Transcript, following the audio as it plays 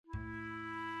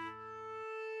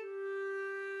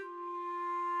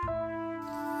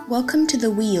Welcome to The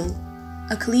Wheel,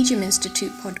 a Collegium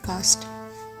Institute podcast.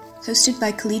 Hosted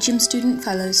by Collegium student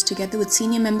fellows together with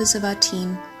senior members of our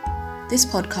team, this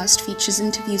podcast features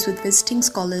interviews with visiting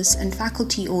scholars and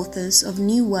faculty authors of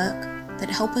new work that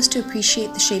help us to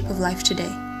appreciate the shape of life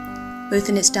today, both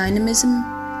in its dynamism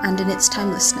and in its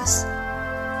timelessness.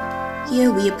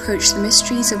 Here we approach the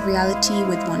mysteries of reality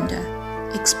with wonder,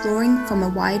 exploring from a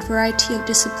wide variety of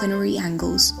disciplinary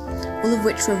angles, all of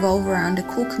which revolve around a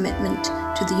core commitment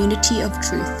to the unity of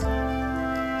truth.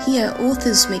 Here,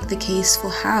 authors make the case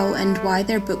for how and why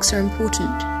their books are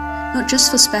important, not just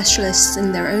for specialists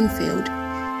in their own field,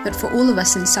 but for all of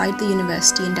us inside the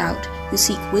university and out who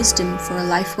seek wisdom for a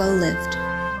life well lived.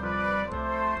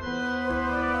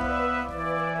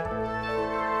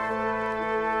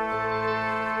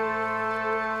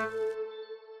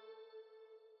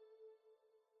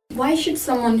 Why should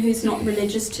someone who's not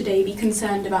religious today be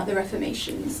concerned about the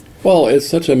Reformations? Well, it's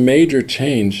such a major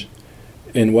change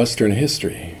in Western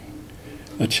history.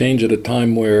 A change at a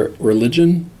time where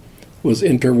religion was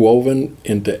interwoven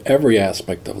into every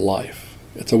aspect of life.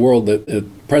 It's a world that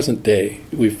at present day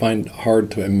we find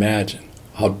hard to imagine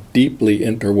how deeply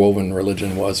interwoven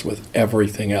religion was with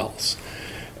everything else.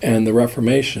 And the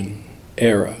Reformation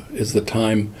era is the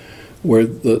time where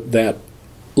that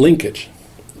linkage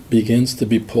begins to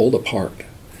be pulled apart.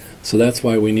 So that's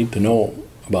why we need to know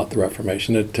about the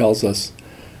Reformation. It tells us,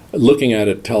 looking at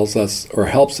it tells us, or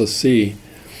helps us see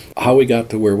how we got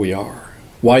to where we are,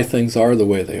 why things are the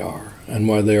way they are, and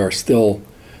why there are still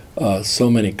so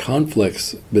many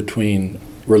conflicts between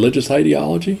religious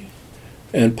ideology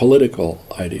and political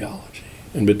ideology,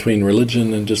 and between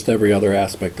religion and just every other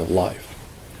aspect of life.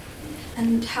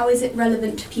 And how is it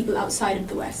relevant to people outside of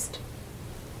the West?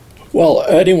 Well,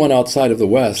 anyone outside of the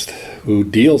West who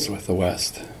deals with the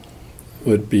West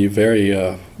would be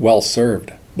very well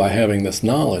served by having this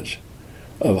knowledge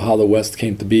of how the West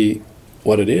came to be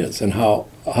what it is, and how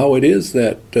it is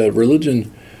that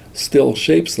religion still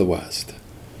shapes the West.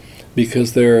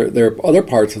 Because there are other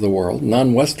parts of the world,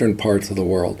 non-Western parts of the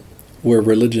world, where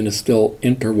religion is still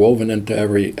interwoven into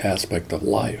every aspect of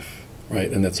life,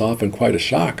 right? And it's often quite a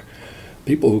shock.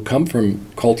 People who come from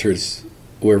cultures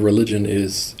where religion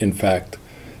is, in fact,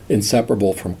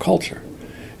 inseparable from culture,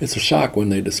 it's a shock when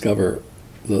they discover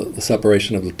the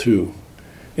separation of the two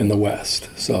in the West.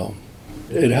 So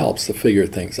it helps to figure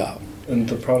things out. And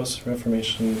the Protestant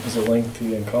Reformation is a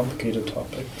lengthy and complicated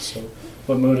topic, so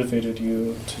what motivated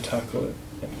you to tackle it?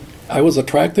 I was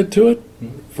attracted to it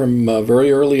from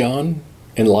very early on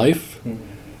in life.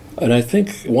 And I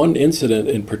think one incident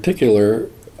in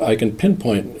particular I can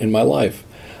pinpoint in my life.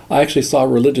 I actually saw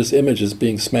religious images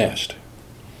being smashed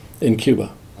in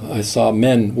Cuba. I saw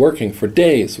men working for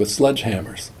days with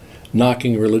sledgehammers,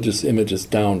 knocking religious images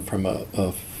down from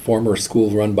a former school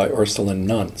run by Ursuline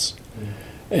nuns.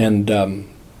 And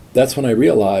that's when I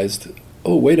realized,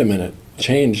 oh, wait a minute,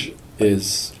 change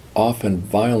is often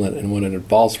violent, and when it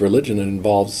involves religion, it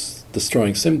involves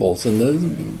destroying symbols. And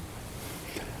then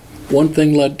one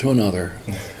thing led to another.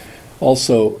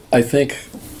 Also, I think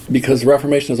because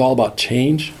Reformation is all about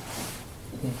change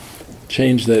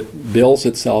that bills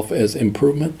itself as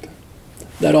improvement,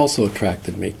 that also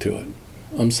attracted me to it.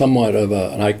 I'm somewhat of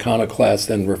an iconoclast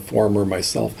and reformer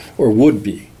myself, or would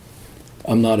be.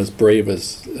 I'm not as brave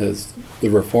as the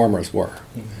reformers were,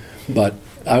 but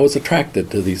I was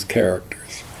attracted to these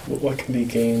characters. What can be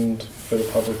gained for the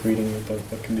public reading your book?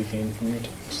 What can be gained from your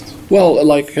text? Well,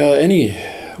 like any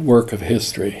work of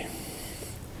history,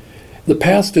 the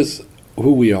past is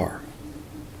who we are.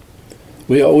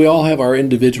 We all have our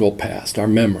individual past, our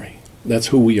memory. That's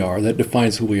who we are. That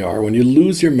defines who we are. When you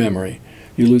lose your memory,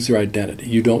 you lose your identity.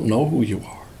 You don't know who you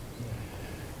are.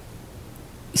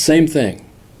 Same thing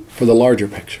for the larger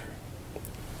picture.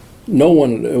 No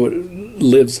one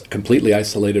lives completely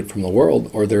isolated from the world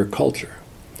or their culture.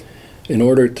 In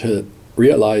order to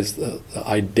realize the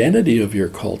identity of your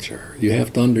culture, you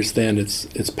have to understand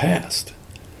its past.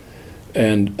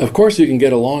 And of course you can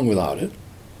get along without it.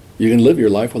 You can live your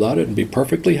life without it and be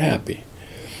perfectly happy.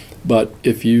 But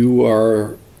if you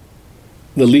are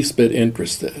the least bit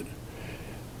interested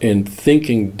in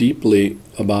thinking deeply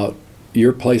about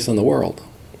your place in the world,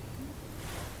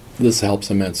 this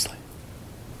helps immensely.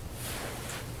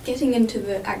 Getting into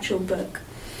the actual book,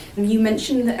 you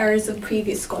mentioned the errors of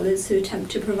previous scholars who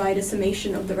attempt to provide a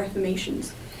summation of the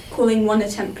Reformations, calling one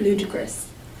attempt ludicrous.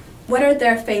 What are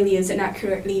their failures in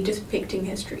accurately depicting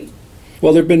history?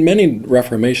 Well, there have been many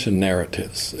Reformation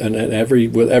narratives, and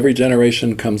every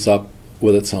generation comes up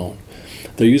with its own.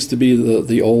 There used to be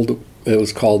the old, it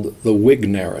was called the Whig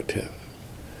narrative.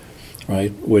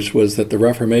 right? Which was that the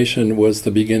Reformation was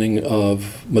the beginning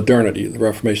of modernity. The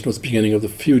Reformation was the beginning of the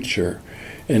future.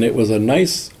 And it was a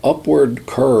nice upward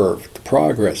curve,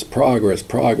 progress,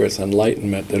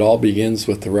 enlightenment. It all begins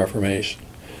with the Reformation.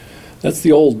 That's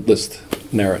the oldest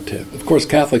narrative. Of course,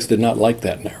 Catholics did not like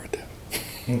that narrative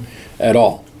at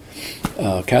all.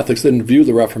 Catholics didn't view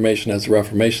the Reformation as a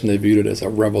Reformation. They viewed it as a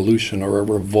revolution or a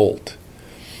revolt.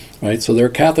 Right? So there are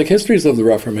Catholic histories of the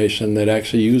Reformation that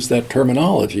actually use that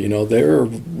terminology. They're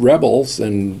rebels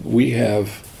and we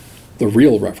have the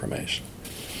real Reformation.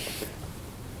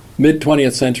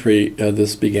 Mid-20th century,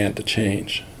 this began to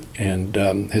change, and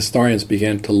historians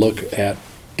began to look at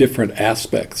different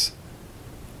aspects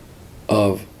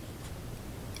of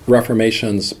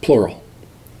Reformations, plural,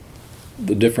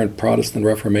 the different Protestant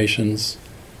Reformations,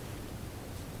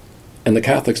 and the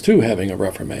Catholics too having a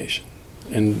Reformation,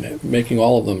 and making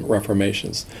all of them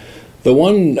Reformations. The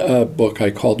one book I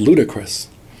called Ludicrous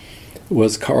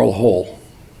was Carl Hole,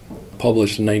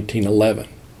 published in 1911.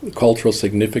 The cultural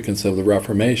significance of the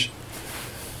Reformation,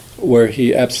 where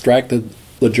he abstracted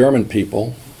the German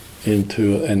people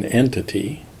into an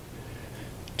entity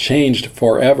changed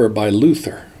forever by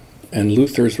Luther. And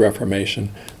Luther's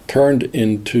Reformation turned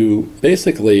into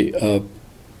basically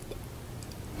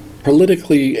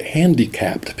politically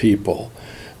handicapped people,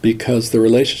 because the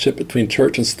relationship between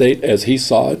church and state, as he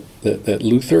saw it, that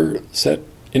Luther set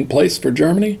in place for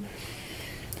Germany,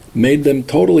 made them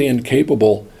totally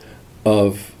incapable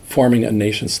of forming a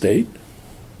nation state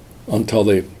until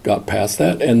they got past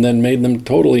that, and then made them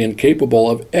totally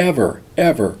incapable of ever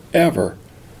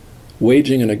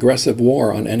waging an aggressive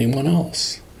war on anyone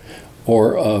else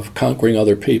or of conquering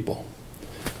other people.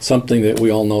 Something that we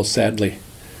all know, sadly,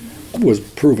 was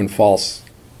proven false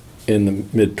in the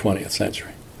mid-20th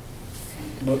century.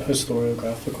 What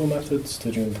historiographical methods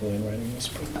did you employ in writing this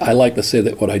book? I like to say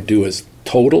that what I do is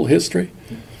total history.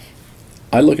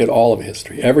 I look at all of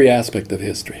history, every aspect of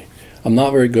history. I'm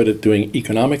not very good at doing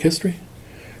economic history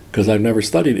because I've never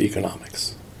studied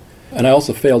economics. And I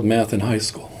also failed math in high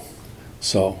school.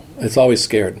 So it's always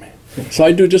scared me. So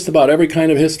I do just about every kind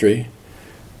of history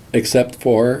except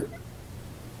for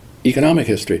economic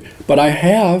history. But I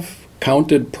have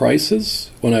counted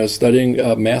prices when I was studying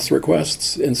mass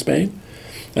requests in Spain.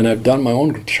 And I've done my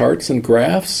own charts and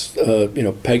graphs,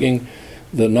 pegging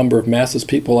the number of masses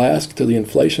people ask to the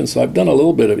inflation. So I've done a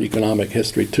little bit of economic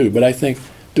history too, but I think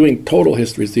doing total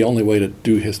history is the only way to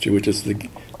do history, which is to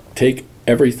take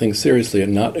everything seriously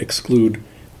and not exclude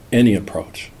any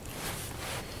approach.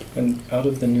 And out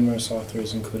of the numerous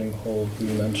authors, including Hole, who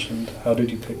you mentioned, how did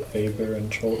you pick Weber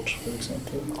and Troeltsch, for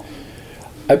example?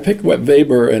 I picked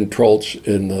Weber and Troeltsch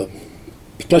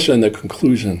especially in the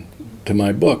conclusion to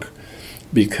my book,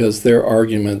 because their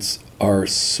arguments are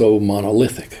so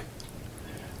monolithic.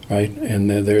 Right? And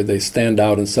they stand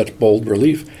out in such bold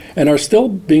relief and are still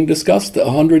being discussed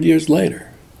 100 years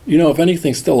later. If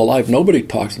anything's still alive, nobody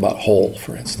talks about Hole,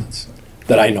 for instance,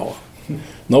 that I know of.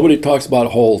 Nobody talks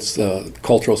about Hole's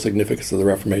cultural significance of the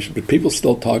Reformation, but people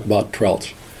still talk about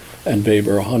Troeltsch and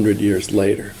Weber 100 years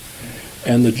later.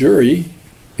 And the jury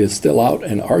is still out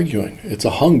and arguing. It's a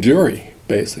hung jury,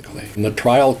 basically. And the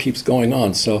trial keeps going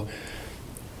on. So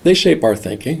they shape our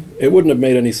thinking. It wouldn't have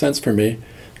made any sense for me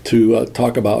to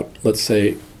talk about, let's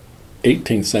say,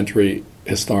 18th century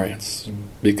historians,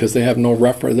 because they have no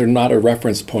reference. They're not a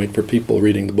reference point for people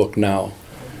reading the book now.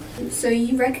 So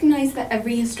you recognize that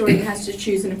every historian has to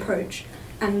choose an approach,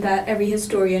 and that every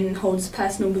historian holds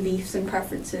personal beliefs and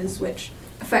preferences which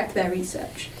affect their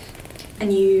research.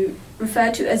 And you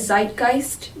refer to a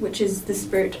zeitgeist, which is the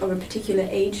spirit of a particular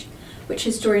age, which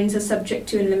historians are subject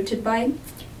to and limited by.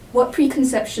 What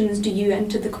preconceptions do you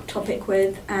enter the topic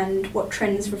with, and what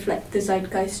trends reflect the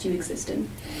zeitgeist you exist in?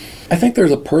 I think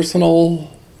there's a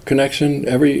personal connection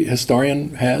every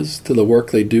historian has to the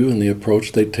work they do and the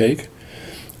approach they take.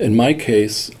 In my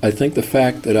case, I think the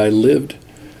fact that I lived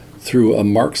through a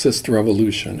Marxist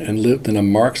revolution and lived in a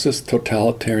Marxist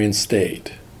totalitarian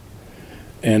state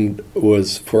and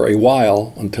was, for a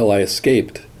while, until I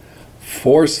escaped,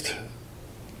 forced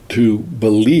to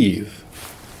believe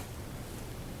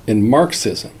in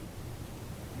Marxism,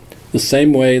 the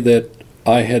same way that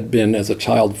I had been as a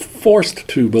child forced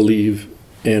to believe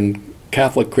in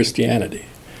Catholic Christianity,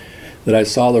 that I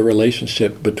saw the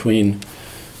relationship between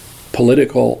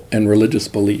political and religious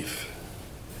belief.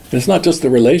 And it's not just the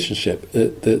relationship.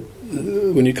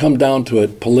 When you come down to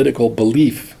it, political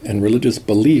belief and religious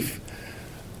belief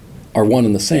are one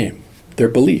and the same. They're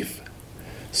belief.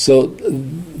 So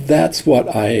that's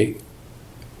what I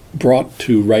brought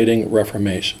to writing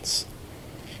Reformations,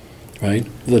 right?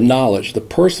 The knowledge, the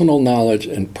personal knowledge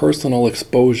and personal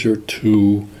exposure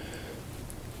to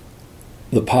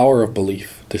the power of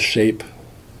belief to shape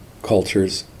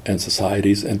cultures and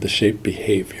societies and to shape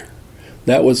behavior.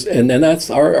 That was, and that's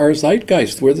our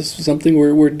zeitgeist, where this is something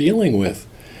we're dealing with,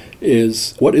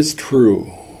 is what is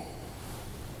true?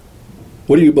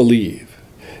 What do you believe?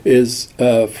 Is,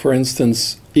 for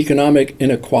instance, economic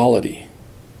inequality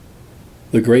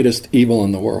the greatest evil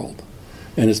in the world?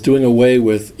 And is doing away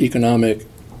with economic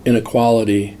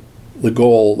inequality the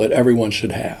goal that everyone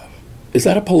should have? Is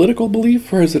that a political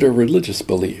belief or is it a religious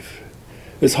belief?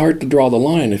 It's hard to draw the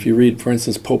line if you read, for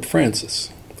instance, Pope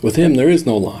Francis. With him, there is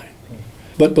no line.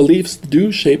 But beliefs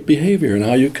do shape behavior and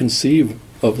how you conceive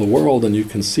of the world and you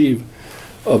conceive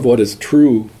of what is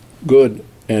true, good,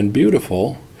 and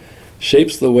beautiful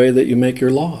shapes the way that you make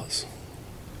your laws.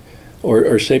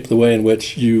 Or shape the way in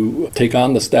which you take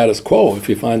on the status quo if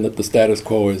you find that the status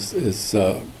quo is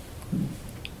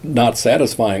not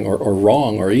satisfying or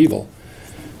wrong or evil.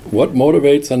 What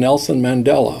motivates a Nelson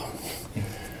Mandela?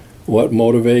 What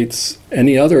motivates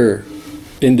any other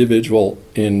individual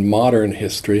in modern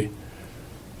history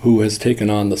who has taken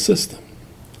on the system?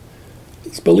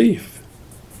 It's belief.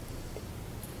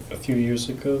 A few years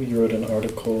ago, you wrote an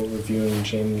article reviewing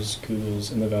James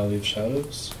Google's In the Valley of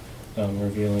Shadows,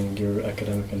 revealing your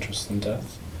academic interest in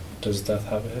death. Does death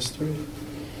have a history?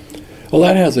 Well,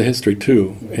 that has a history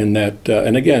too, in that,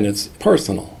 and again, it's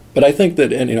personal. But I think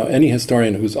that any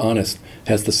historian who's honest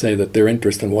has to say that their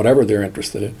interest in whatever they're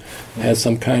interested in has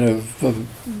some kind of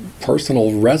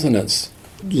personal resonance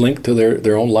linked to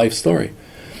their own life story.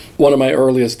 One of my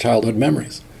earliest childhood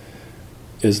memories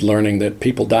is learning that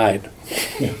people died.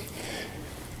 Yeah.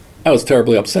 I was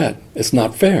terribly upset. It's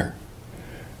not fair.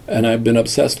 And I've been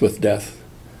obsessed with death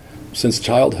since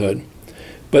childhood.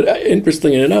 But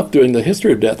interestingly enough, doing the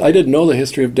history of death, I didn't know the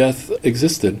history of death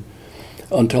existed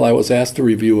until I was asked to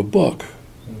review a book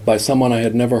by someone I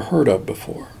had never heard of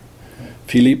before.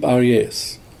 Philippe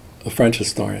Ariès, a French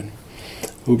historian,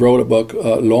 who wrote a book,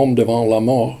 L'Homme devant la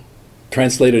mort,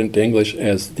 translated into English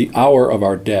as The Hour of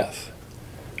Our Death.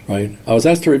 Right? I was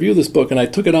asked to review this book, and I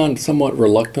took it on somewhat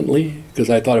reluctantly because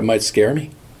I thought it might scare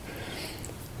me.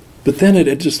 But then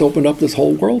it just opened up this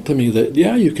whole world to me that,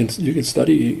 yeah, you can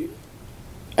study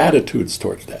attitudes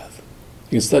towards death.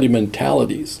 You can study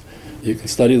mentalities. You can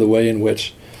study the way in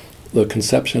which the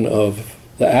conception of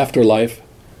the afterlife,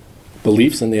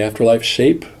 beliefs in the afterlife,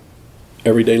 shape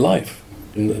everyday life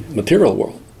in the material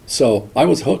world. So I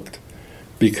was hooked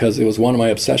because it was one of my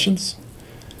obsessions,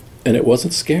 and it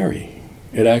wasn't scary.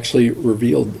 It actually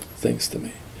revealed things to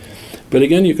me. But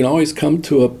again, you can always come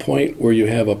to a point where you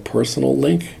have a personal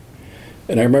link.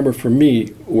 And I remember for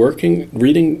me,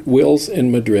 reading wills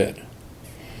in Madrid,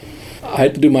 I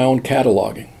had to do my own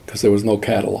cataloging because there was no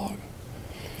catalog.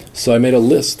 So I made a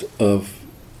list of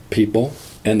people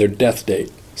and their death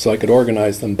date so I could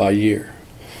organize them by year.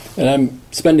 And I'm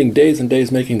spending days and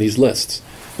days making these lists.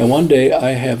 And one day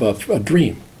I have a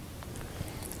dream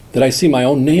that I see my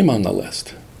own name on the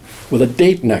list with a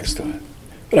date next to it.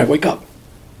 But I wake up,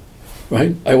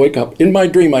 right? I wake up. In my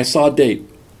dream, I saw a date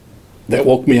that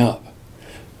woke me up.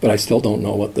 But I still don't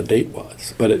know what the date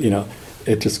was. But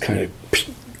it just kind of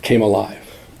came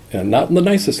alive. And not in the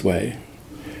nicest way.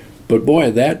 But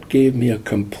boy, that gave me a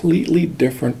completely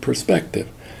different perspective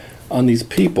on these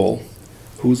people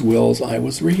whose wills I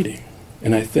was reading.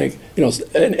 And I think,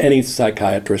 any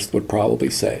psychiatrist would probably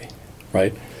say,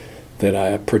 right, that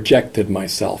I projected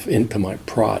myself into my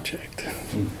project,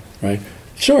 right?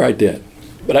 Sure, I did.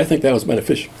 But I think that was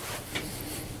beneficial.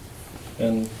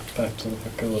 And back to the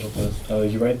book a little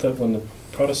bit. You write that when the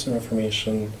Protestant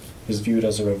Reformation is viewed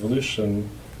as a revolution,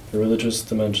 the religious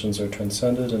dimensions are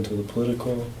transcended into the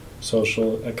political,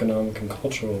 social, economic, and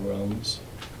cultural realms.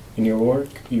 In your work,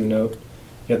 you note,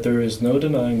 yet there is no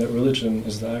denying that religion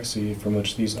is the axis from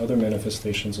which these other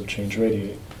manifestations of change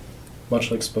radiate,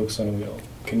 much like spokes on a wheel.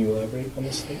 Can you elaborate on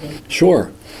this statement?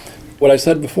 Sure. What I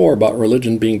said before about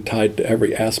religion being tied to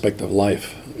every aspect of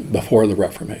life before the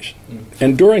Reformation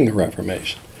and during the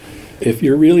Reformation, if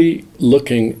you're really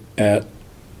looking at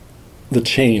the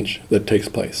change that takes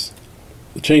place,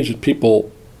 the change that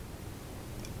people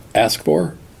ask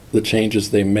for, the changes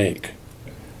they make,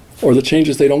 or the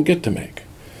changes they don't get to make,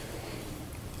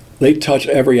 they touch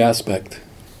every aspect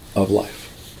of life.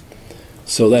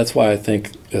 So that's why I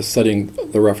think studying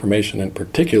the Reformation in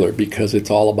particular, because it's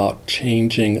all about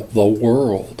changing the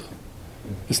world.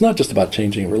 It's not just about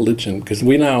changing religion, because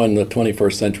we now in the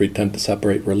 21st century tend to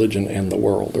separate religion and the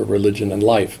world, or religion and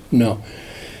life. No.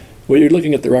 When you're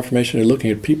looking at the Reformation, you're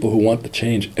looking at people who want to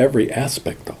change every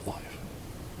aspect of life.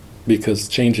 Because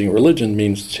changing religion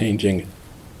means changing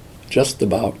just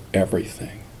about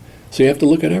everything. So you have to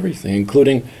look at everything,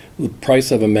 including the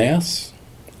price of a Mass,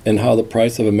 and how the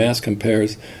price of a Mass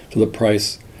compares to the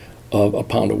price of a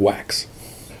pound of wax.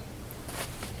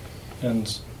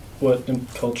 And what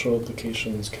cultural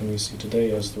implications can we see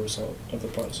today as the result of the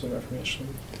Protestant Reformation?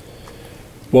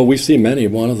 Well, we see many.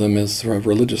 One of them is sort of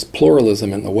religious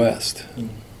pluralism in the West.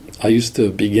 I used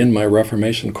to begin my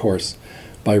Reformation course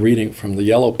by reading from the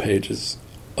yellow pages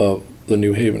of the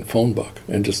New Haven phone book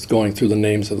and just going through the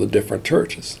names of the different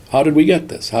churches. How did we get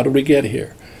this? How did we get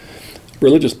here?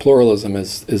 Religious pluralism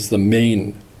is the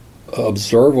main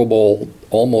observable,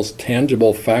 almost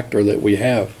tangible factor that we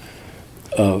have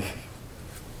of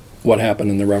what happened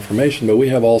in the Reformation, but we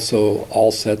have also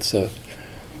all sets of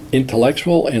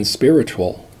intellectual and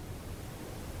spiritual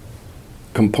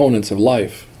components of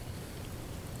life,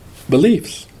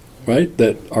 beliefs, right,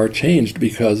 that are changed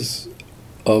because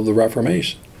of the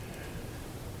Reformation,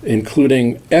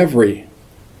 including every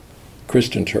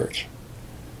Christian church,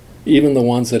 even the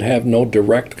ones that have no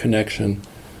direct connection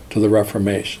to the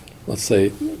Reformation. Let's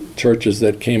say churches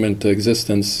that came into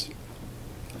existence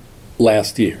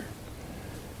last year.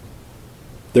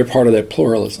 They're part of that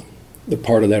pluralism. They're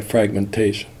part of that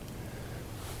fragmentation.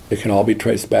 It can all be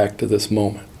traced back to this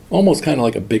moment, almost kind of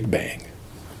like a Big Bang.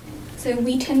 So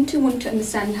we tend to want to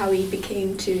understand how we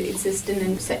became to exist in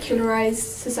a secularized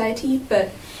society, but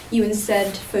you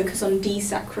instead focus on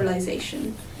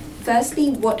desacralization. Firstly,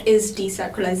 what is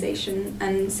desacralization?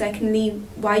 And secondly,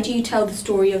 why do you tell the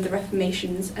story of the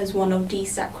Reformations as one of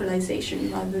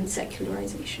desacralization rather than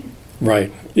secularization?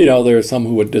 Right. There are some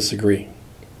who would disagree.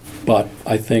 But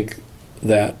I think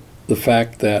that the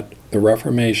fact that the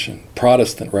Reformation, the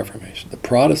Protestant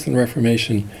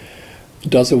Reformation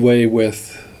does away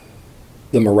with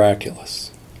the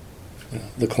miraculous.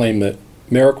 The claim that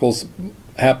miracles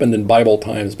happened in Bible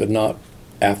times but not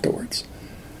afterwards.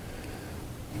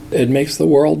 It makes the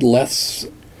world less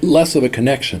of a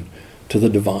connection to the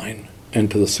divine and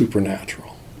to the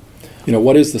supernatural.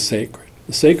 What is the sacred?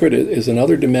 The sacred is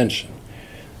another dimension.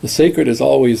 The sacred is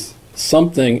always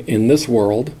something in this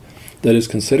world that is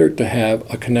considered to have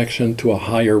a connection to a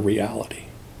higher reality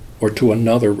or to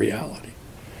another reality.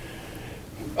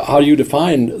 How do you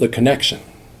define the connection?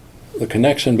 The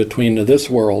connection between this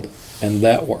world and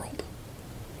that world.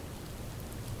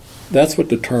 That's what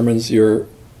determines your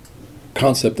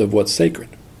concept of what's sacred.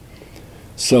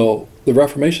 So the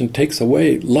Reformation takes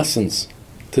away lessons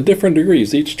to different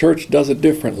degrees. Each church does it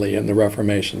differently in the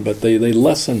Reformation, but they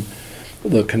lessen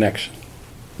the connection.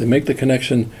 They make the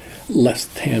connection less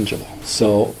tangible.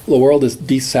 So the world is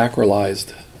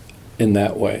desacralized in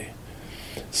that way.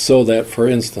 So that, for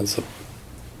instance, a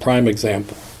prime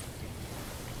example,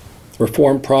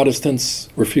 Reformed Protestants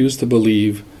refuse to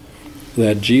believe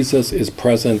that Jesus is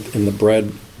present in the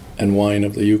bread and wine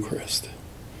of the Eucharist.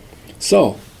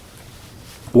 So,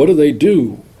 what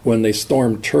do when they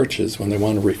storm churches, when they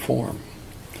want to reform?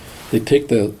 They take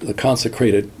the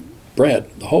consecrated bread,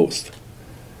 the host,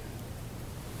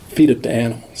 feed it to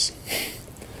animals,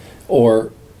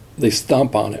 or they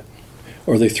stomp on it,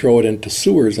 or they throw it into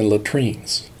sewers and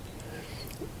latrines.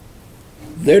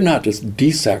 They're not just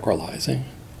desacralizing,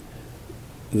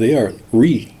 they are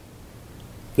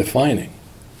redefining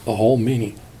the whole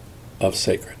meaning of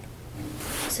sacred.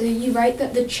 So you write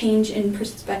that the change in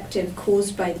perspective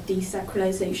caused by the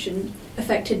desacralization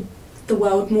affected the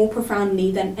world more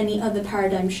profoundly than any other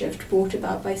paradigm shift brought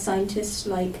about by scientists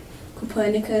like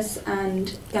Copernicus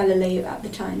and Galileo at the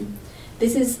time.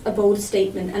 This is a bold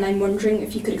statement, and I'm wondering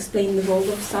if you could explain the role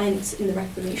of science in the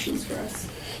Reformations for us.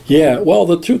 Yeah, well,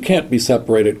 the two can't be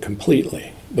separated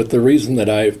completely, but the reason that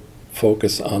I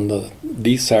focus on the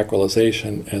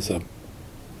desacralization as a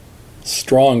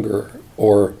stronger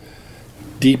or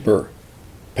deeper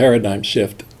paradigm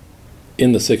shift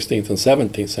in the 16th and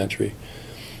 17th century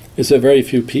is that very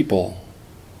few people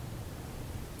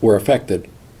were affected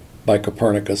by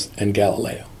Copernicus and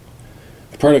Galileo.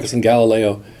 Copernicus and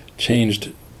Galileo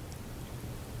changed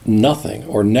nothing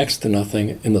or next to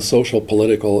nothing in the social,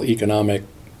 political, economic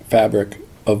fabric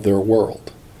of their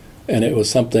world. And it was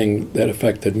something that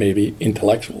affected maybe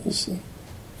intellectuals,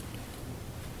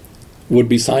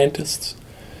 would-be scientists.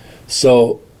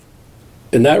 So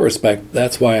in that respect,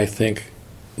 that's why I think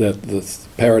that the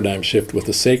paradigm shift with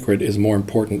the sacred is more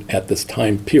important at this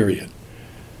time period.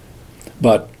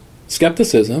 But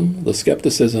the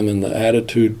skepticism and the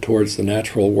attitude towards the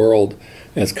natural world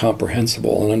as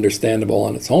comprehensible and understandable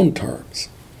on its own terms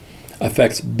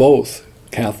affects both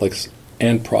Catholics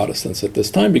and Protestants at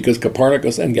this time, because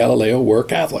Copernicus and Galileo were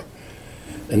Catholic.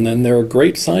 And then there are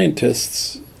great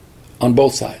scientists on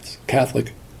both sides,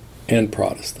 Catholic and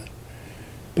Protestant.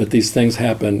 But these things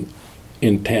happen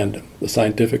in tandem. The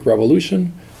scientific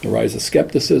revolution, the rise of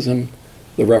skepticism,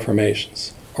 the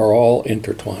Reformations. are all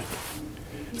intertwined.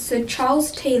 So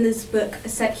Charles Taylor's book, A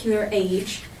Secular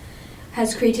Age,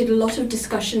 has created a lot of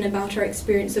discussion about our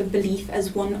experience of belief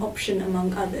as one option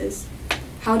among others.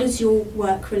 How does your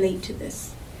work relate to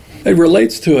this? It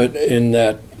relates to it in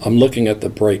that I'm looking at the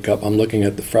breakup, I'm looking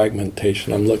at the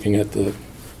fragmentation, I'm looking at the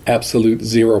absolute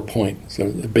 0 point,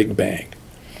 so the Big Bang,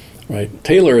 right?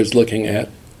 Taylor is looking at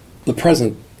the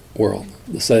present world.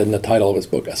 Said in the title of his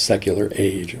book, A Secular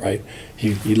Age, right?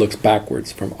 He looks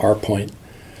backwards from our point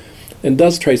and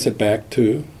does trace it back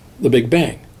to the Big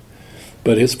Bang.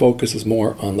 But his focus is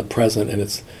more on the present, and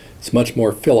it's much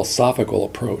more philosophical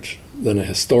approach than a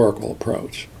historical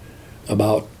approach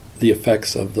about the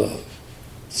effects of the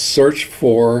search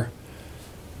for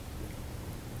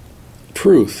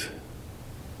truth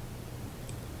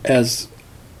as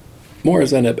more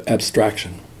as an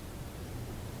abstraction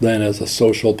than as a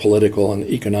social, political, and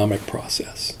economic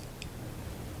process.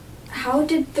 How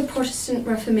did the Protestant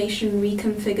Reformation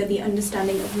reconfigure the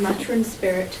understanding of matter and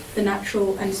spirit, the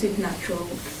natural and supernatural,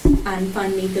 and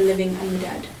finally the living and the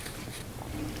dead?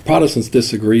 Protestants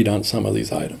disagreed on some of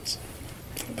these items,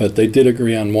 but they did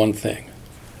agree on one thing.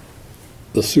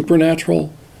 The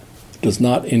supernatural does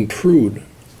not intrude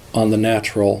on the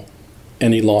natural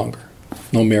any longer.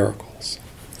 No miracles.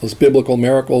 Those biblical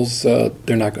miracles,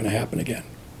 they're not going to happen again.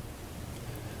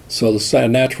 So the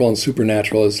natural and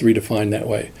supernatural is redefined that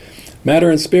way. Matter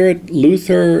and spirit,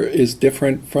 Luther is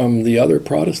different from the other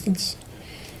Protestants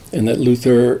in that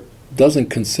Luther doesn't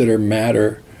consider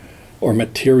matter or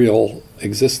material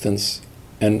existence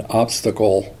an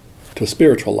obstacle to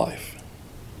spiritual life.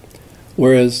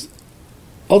 Whereas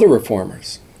other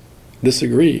reformers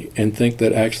disagree and think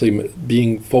that actually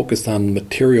being focused on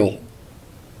material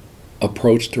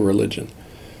approach to religion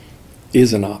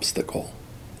is an obstacle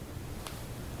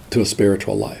to a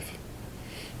spiritual life.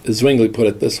 Zwingli put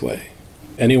it this way: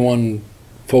 anyone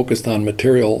focused on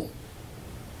material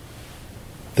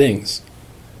things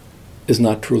is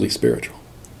not truly spiritual.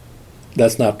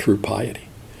 That's not true piety.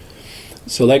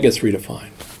 So that gets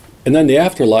redefined. And then the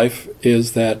afterlife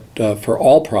is that for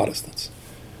all Protestants,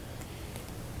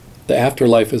 the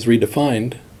afterlife is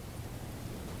redefined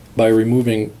by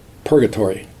removing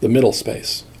purgatory, the middle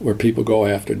space, where people go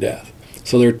after death.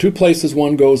 So there are two places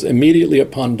one goes immediately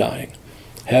upon dying: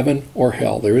 heaven or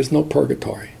hell. There is no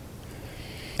purgatory.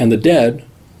 And the dead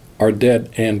are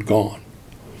dead and gone,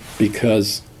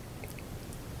 because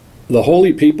the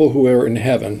holy people who are in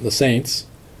heaven, the saints,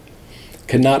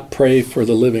 cannot pray for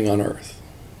the living on earth,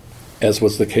 as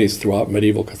was the case throughout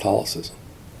medieval Catholicism.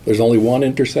 There's only one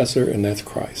intercessor, and that's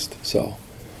Christ. So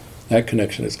that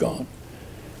connection is gone.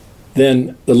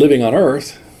 Then the living on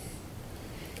earth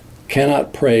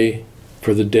cannot pray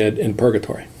for the dead in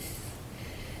purgatory.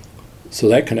 So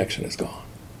that connection is gone.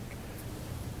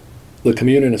 The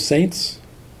communion of saints,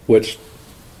 which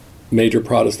major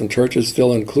Protestant churches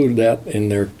still include that in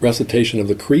their recitation of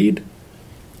the creed,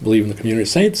 believe in the communion of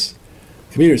saints.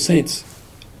 Communion of saints,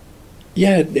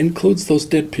 yeah, it includes those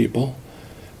dead people,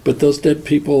 but those dead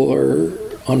people are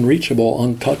unreachable,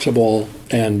 untouchable,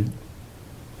 and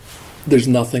there's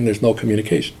no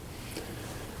communication.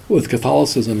 With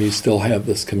Catholicism, you still have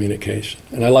this communication.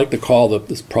 And I like to call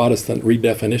this Protestant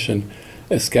redefinition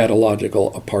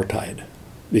eschatological apartheid,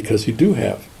 because you do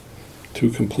have two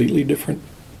completely different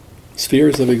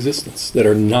spheres of existence that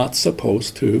are not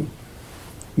supposed to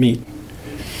meet.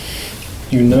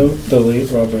 You note the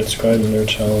late Robert Scribner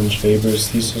challenged Weber's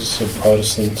thesis of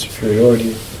Protestant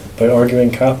superiority by arguing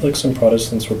Catholics and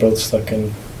Protestants were both stuck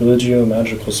in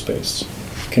religio-magical space.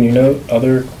 Can you note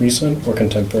other recent or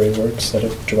contemporary works that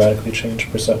have dramatically changed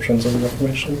perceptions of the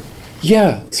Reformation?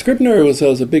 Yeah, Scribner was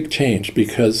a big change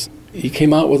because he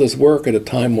came out with his work at a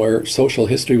time where social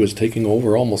history was taking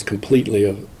over almost completely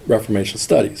of Reformation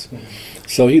studies.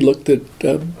 So he looked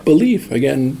at belief,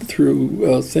 again,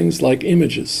 through things like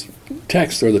images,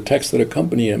 text, or the text that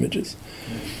accompany images.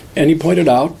 And he pointed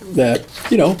out that,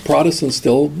 Protestants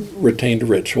still retained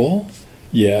ritual,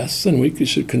 yes, and we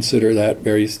should consider that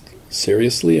very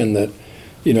seriously, and that,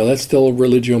 that's still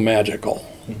religio-magical.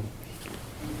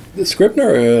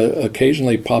 Scribner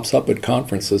occasionally pops up at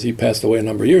conferences. He passed away a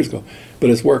number of years ago, but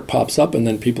his work pops up and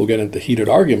then people get into heated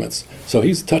arguments. So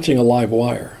he's touching a live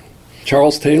wire.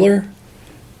 Charles Taylor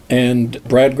and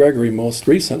Brad Gregory most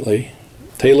recently.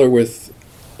 Taylor with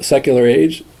Secular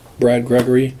Age, Brad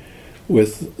Gregory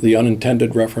with The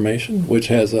Unintended Reformation, which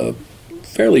has a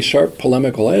fairly sharp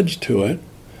polemical edge to it,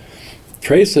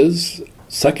 traces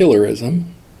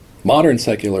secularism, modern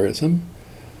secularism,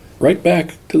 right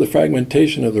back to the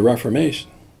fragmentation of the Reformation.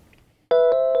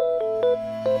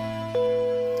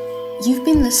 You've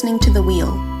been listening to The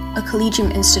Wheel, a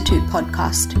Collegium Institute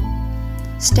podcast.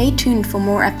 Stay tuned for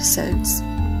more episodes.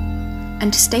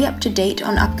 And to stay up to date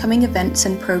on upcoming events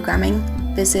and programming,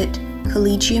 visit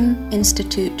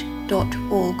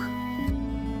collegiuminstitute.org.